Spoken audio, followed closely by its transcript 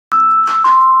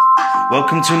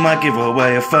Welcome to my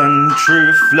giveaway of fun,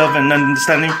 truth, love and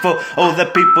understanding for all the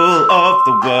people of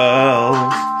the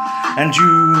world. And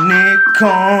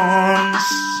unicorns,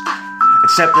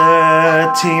 except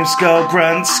the Team Skull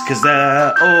Grunts, cause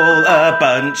they're all a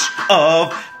bunch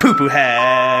of poo-poo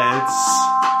heads.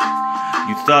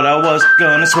 You thought I was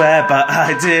gonna swear, but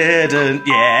I didn't,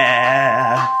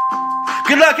 yeah.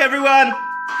 Good luck everyone!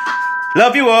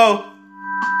 Love you all!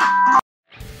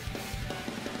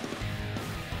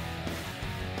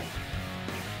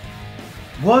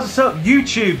 What's up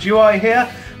YouTube, GOI here.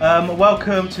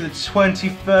 Welcome to the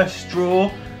 21st draw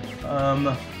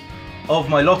of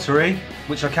my lottery,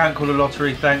 which I can't call a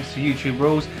lottery thanks to YouTube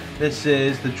rules. This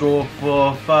is the draw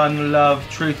for fun, love,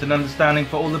 truth and understanding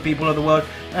for all the people of the world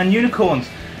and unicorns.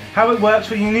 How it works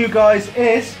for you new guys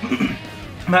is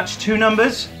match 2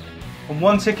 numbers on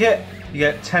 1 ticket, you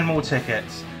get 10 more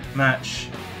tickets. Match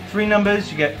 3 numbers,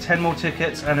 you get 10 more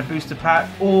tickets and a booster pack,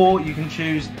 or you can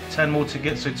choose 10 more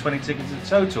tickets, so 20 tickets in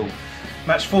total.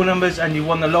 Match 4 numbers and you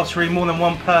won the lottery, more than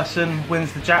one person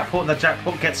wins the jackpot, the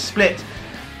jackpot gets split.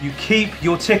 You keep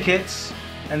your tickets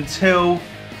until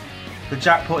the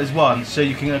jackpot is won, so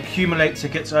you can accumulate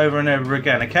tickets over and over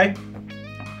again, okay?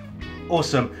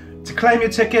 Awesome. To claim your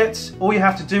tickets, all you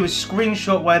have to do is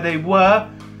screenshot where they were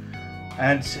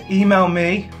and email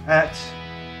me at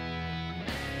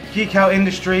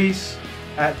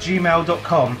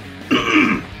geekoutindustries@gmail.com.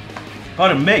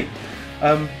 Pardon me.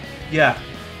 Yeah,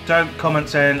 don't comment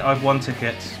saying I've won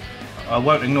tickets. I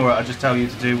won't ignore it, I'll just tell you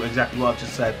to do exactly what I've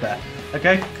just said there.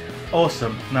 Okay?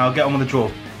 Awesome. Now I'll get on with the draw.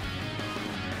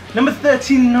 Number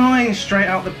 39 straight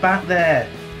out the bat there.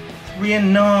 3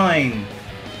 and 9.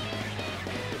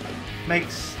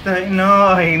 Makes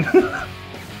 39.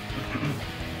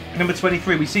 Number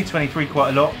 23, we see 23 quite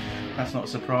a lot. That's not a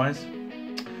surprise.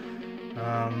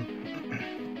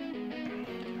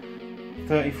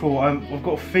 34, I've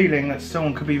got a feeling that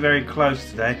someone could be very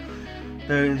close today.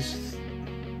 Those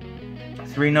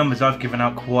 3 numbers I've given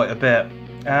out quite a bit.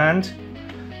 And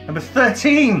number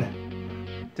 13!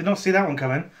 Did not see that one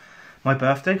coming. My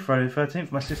birthday, Friday the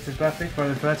 13th. My sister's birthday,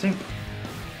 Friday the 13th.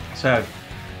 So,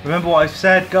 remember what I've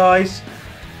said, guys.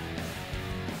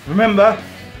 Remember,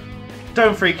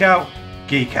 don't freak out,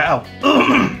 geek out.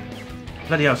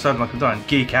 Bloody hell, sounded like I'm dying.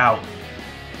 Geek out.